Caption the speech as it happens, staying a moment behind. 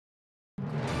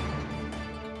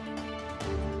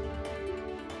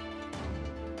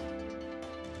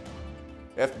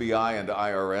FBI and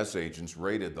IRS agents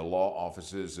raided the law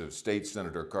offices of State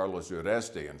Senator Carlos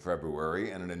Uresti in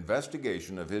February in an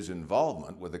investigation of his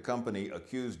involvement with a company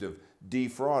accused of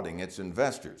defrauding its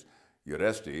investors.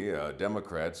 Uresti, a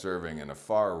Democrat serving in a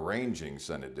far-ranging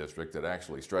Senate district that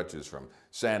actually stretches from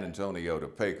San Antonio to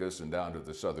Pecos and down to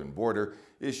the southern border,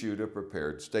 issued a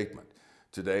prepared statement.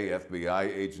 Today, FBI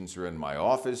agents are in my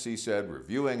office, he said,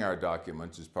 reviewing our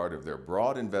documents as part of their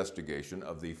broad investigation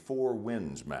of the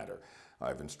FourWinds matter.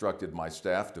 I've instructed my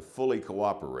staff to fully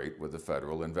cooperate with the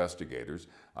federal investigators.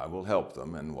 I will help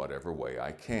them in whatever way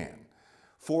I can.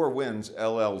 FourWinds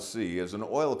LLC is an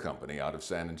oil company out of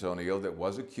San Antonio that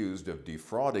was accused of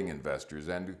defrauding investors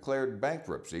and declared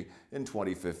bankruptcy in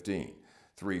 2015.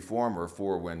 3 former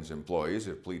FourWinds employees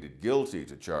have pleaded guilty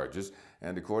to charges,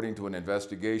 and according to an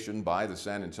investigation by the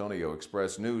San Antonio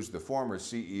Express-News, the former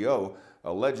CEO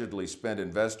allegedly spent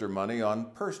investor money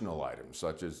on personal items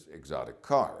such as exotic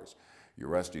cars.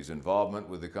 Uresti's involvement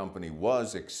with the company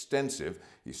was extensive.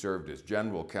 He served as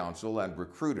general counsel and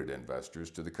recruited investors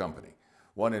to the company.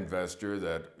 One investor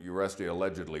that Uresti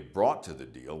allegedly brought to the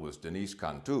deal was Denise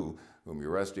Cantu, whom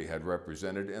Uresti had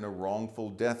represented in a wrongful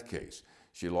death case.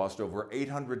 She lost over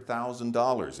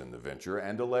 $800,000 in the venture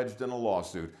and alleged in a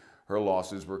lawsuit her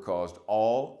losses were caused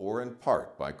all or in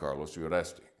part by Carlos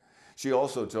Uresti. She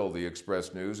also told the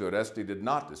Express-News Uresti did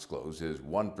not disclose his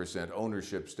 1%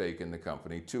 ownership stake in the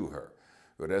company to her.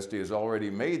 Uresti has already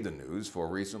made the news for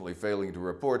recently failing to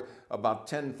report about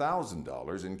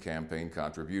 $10,000 in campaign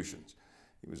contributions.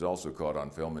 He was also caught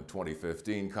on film in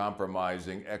 2015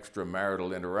 compromising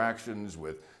extramarital interactions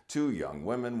with 2 young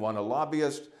women, one a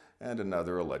lobbyist and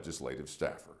another a legislative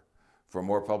staffer. For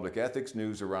more public ethics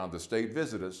news around the state,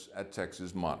 visit us at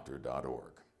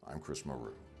texasmonitor.org. I'm Chris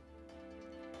Marrou.